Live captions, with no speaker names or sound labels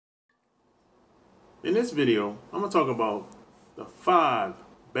In this video, I'm going to talk about the 5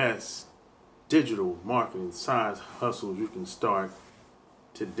 best digital marketing side hustles you can start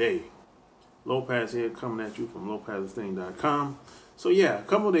today. Lopez here, coming at you from lopezthing.com. So yeah, a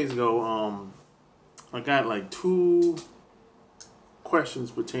couple of days ago, I got like 2 questions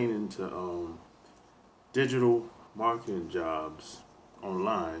pertaining to digital marketing jobs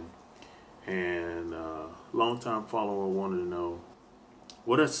online, and a long-time follower wanted to know,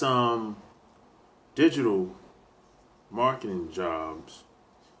 what are some digital marketing jobs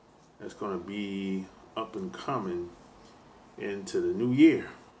that's going to be up and coming into the new year?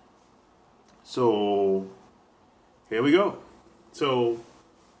 So here we go. So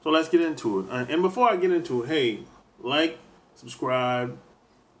let's get into it. And before I get into it, hey, like, subscribe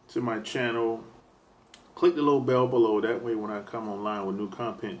to my channel, click the little bell below. That way, when I come online with new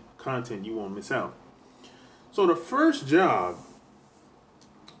content, you won't miss out. So the first job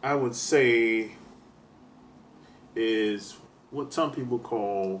I would say is what some people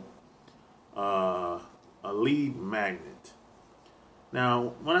call a lead magnet.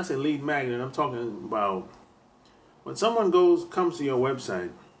 Now, when I say lead magnet, I'm talking about when someone comes to your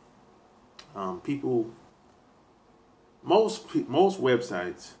website. Most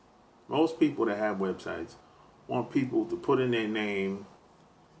websites, most people that have websites want people to put in their name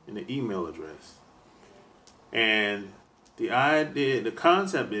and the email address. And the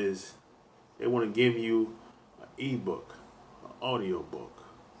concept is they want to give you an ebook, an audio book,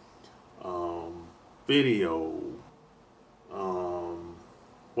 video,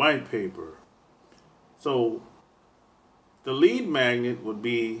 white paper. So the lead magnet would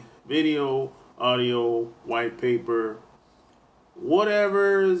be video, audio, white paper,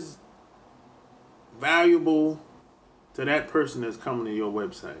 whatever's valuable to that person that's coming to your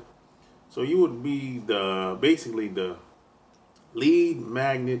website. So you would be basically the lead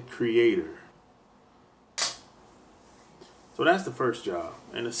magnet creator. So that's the first job.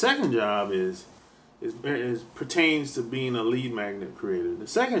 And the second job pertains to being a lead magnet creator. The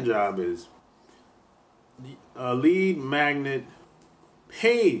second job is a lead magnet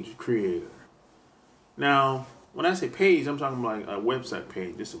page creator. Now, when I say page, I'm talking about like a website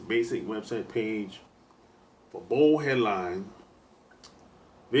page, just a basic website page, a bold headline,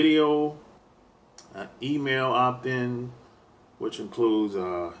 video, email opt-in, which includes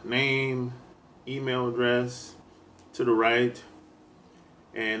name, email address to the right,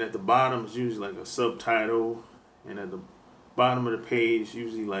 and at the bottom is usually like a subtitle, and at the bottom of the page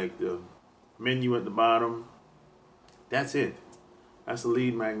usually like the menu at the bottom. That's it. That's a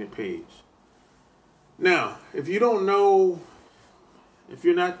lead magnet page. Now, if you don't know, if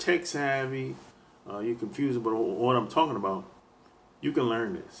you're not tech savvy, you're confused about what I'm talking about, you can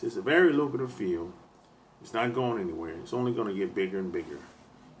learn this. It's a very lucrative field. It's not going anywhere. It's only going to get bigger and bigger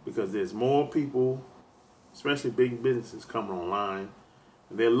because there's more people, especially big businesses, coming online,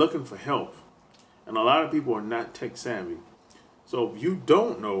 and they're looking for help. And a lot of people are not tech savvy. So if you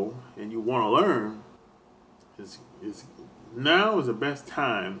don't know and you want to learn, now is the best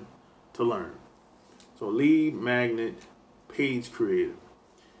time to learn. So lead magnet page creator.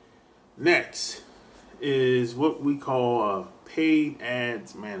 Next is what we call a paid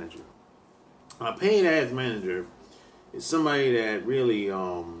ads manager. A paid ads manager is somebody that really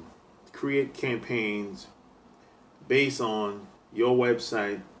create campaigns based on your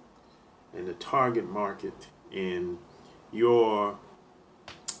website and the target market in your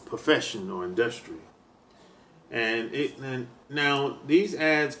profession or industry. And now these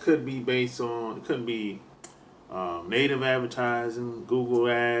ads could be based on, it could be native advertising, Google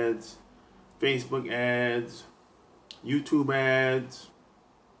ads, Facebook ads, YouTube ads.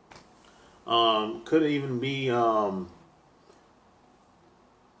 Could even be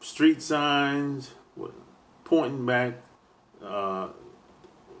street signs pointing back.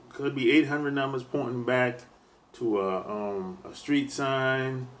 Could be 800 numbers pointing back to a street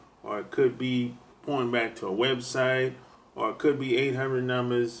sign, or it could be pointing back to a website, or it could be 800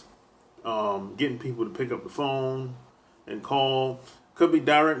 numbers getting people to pick up the phone and call. Could be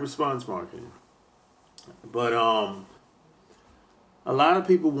direct response marketing. But a lot of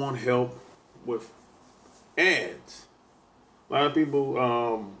people want help with ads. A lot of people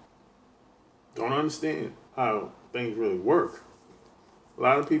don't understand how things really work. A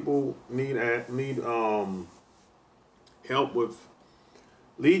lot of people need help with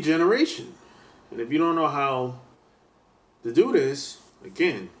lead generation. And if you don't know how to do this,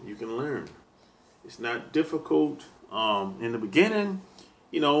 again, you can learn. It's not difficult. In the beginning,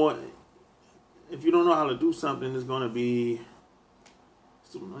 if you don't know how to do something, it's going to be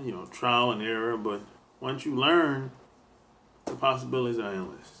trial and error. But once you learn, the possibilities are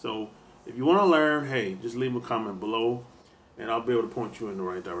endless. So If you want to learn, hey, just leave a comment below, and I'll be able to point you in the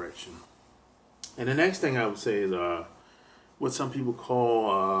right direction. And the next thing I would say is what some people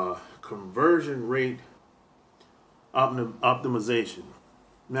call conversion rate optimization.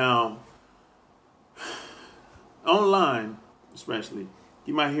 Now, online especially,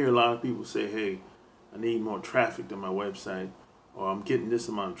 you might hear a lot of people say, hey, I need more traffic to my website, or I'm getting this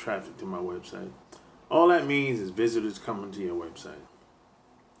amount of traffic to my website. All that means is visitors coming to your website.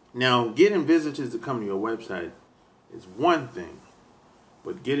 Now, getting visitors to come to your website is one thing,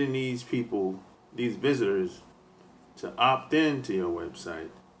 but getting these people, these visitors, to opt in to your website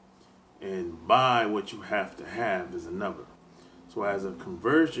and buy what you have to have is another. So as a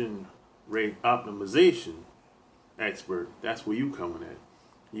conversion rate optimization expert, that's where you come in at.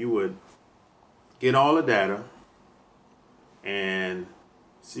 You would get all the data and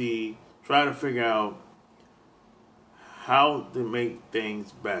try to figure out how to make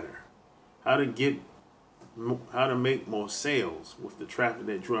things better, how to make more sales with the traffic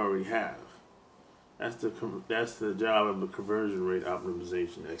that you already have. That's the job of a conversion rate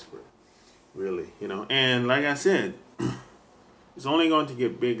optimization expert, really, you know. And like I said, it's only going to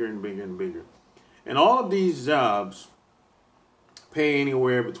get bigger and bigger and bigger. And all of these jobs pay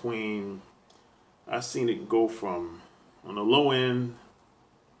anywhere between, I've seen it go from, on the low end,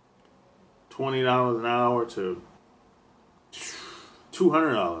 $20 an hour to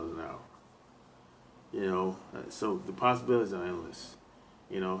 $200 an hour. You know, so the possibilities are endless.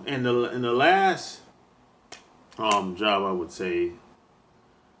 You know, and the last job I would say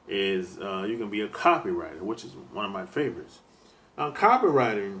is you can be a copywriter, which is one of my favorites.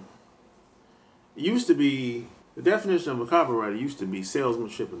 Copywriting used to be, the definition of a copywriter used to be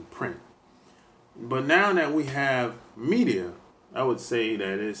salesmanship in print. But now that we have media, I would say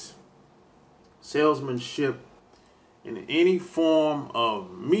that it's salesmanship in any form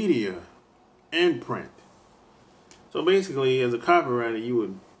of media and print. So basically, as a copywriter,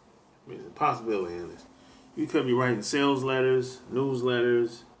 the possibility in this, you could be writing sales letters,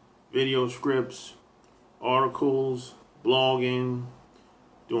 newsletters, video scripts, articles, blogging,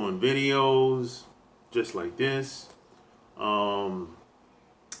 doing videos just like this, helping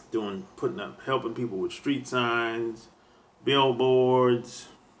people with street signs, billboards.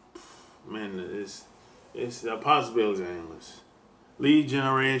 Man, the possibilities are endless. Lead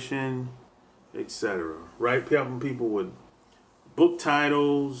generation, etc. Right? Helping people with book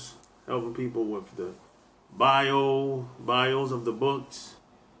titles, helping people with the bios of the books.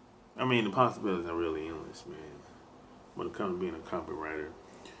 I mean, the possibilities are really endless, man, when it comes to being a copywriter.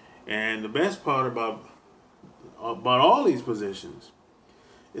 And the best part about all these positions,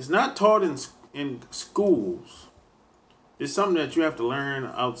 it's not taught in schools. It's something that you have to learn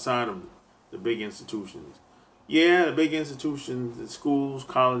outside of the big institutions. Yeah, the big institutions, the schools,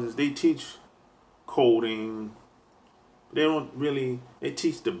 colleges, they teach coding. They don't really, they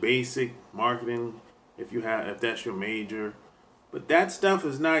teach the basic marketing if that's your major. But that stuff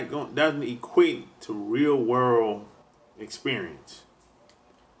doesn't equate to real world experience.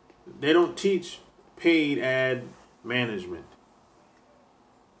 They don't teach paid ad management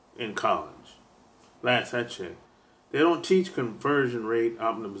in college. Last I checked. They don't teach conversion rate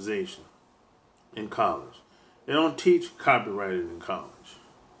optimization in college. They don't teach copywriting in college.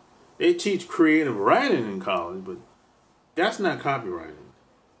 They teach creative writing in college, but that's not copywriting.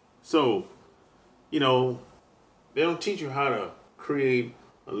 So, you know, they don't teach you how to create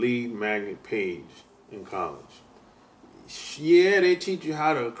a lead magnet page in college. Yeah, they teach you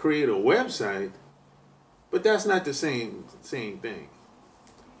how to create a website, but that's not the same thing.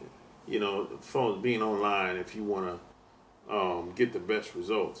 You know, as far as being online, if you want to get the best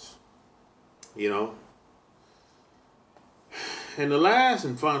results, you know. And the last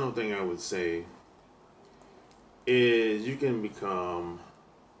and final thing I would say is you can become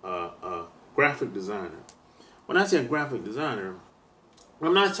a graphic designer. When I say a graphic designer,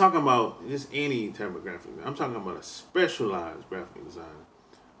 I'm not talking about just any type of graphic designer. I'm talking about a specialized graphic designer.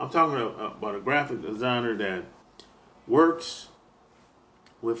 I'm talking about a graphic designer that works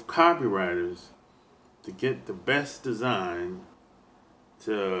with copywriters to get the best design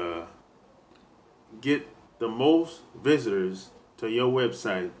to get the most visitors to your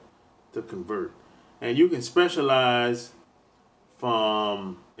website to convert. And you can specialize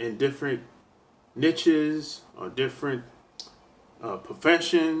in different niches or different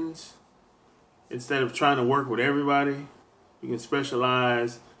professions. Instead of trying to work with everybody, you can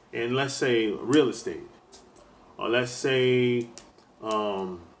specialize in, let's say, real estate, or let's say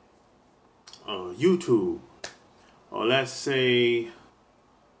YouTube, or let's say,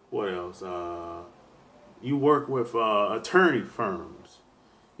 what else? You work with attorney firms.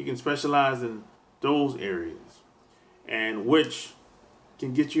 You can specialize in those areas, and which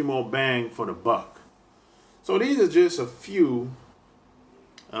can get you more bang for the buck. So these are just a few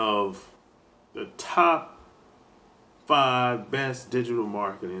of the top 5 best digital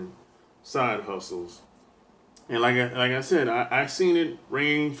marketing side hustles. And like I said, I seen it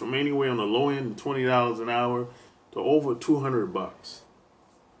range from anywhere on the low end $20 an hour to over $200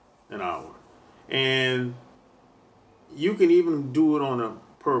 an hour. And you can even do it on a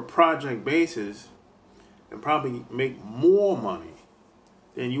per project basis and probably make more money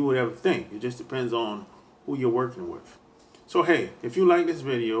than you would ever think. It just depends on who you're working with. So hey, if you like this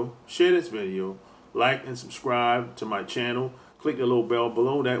video, share this video, like and subscribe to my channel. Click the little bell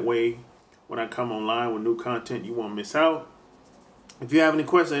below. That way, when I come online with new content, you won't miss out. If you have any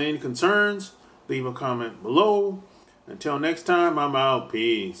questions or any concerns, leave a comment below. Until next time, I'm out.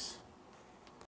 Peace.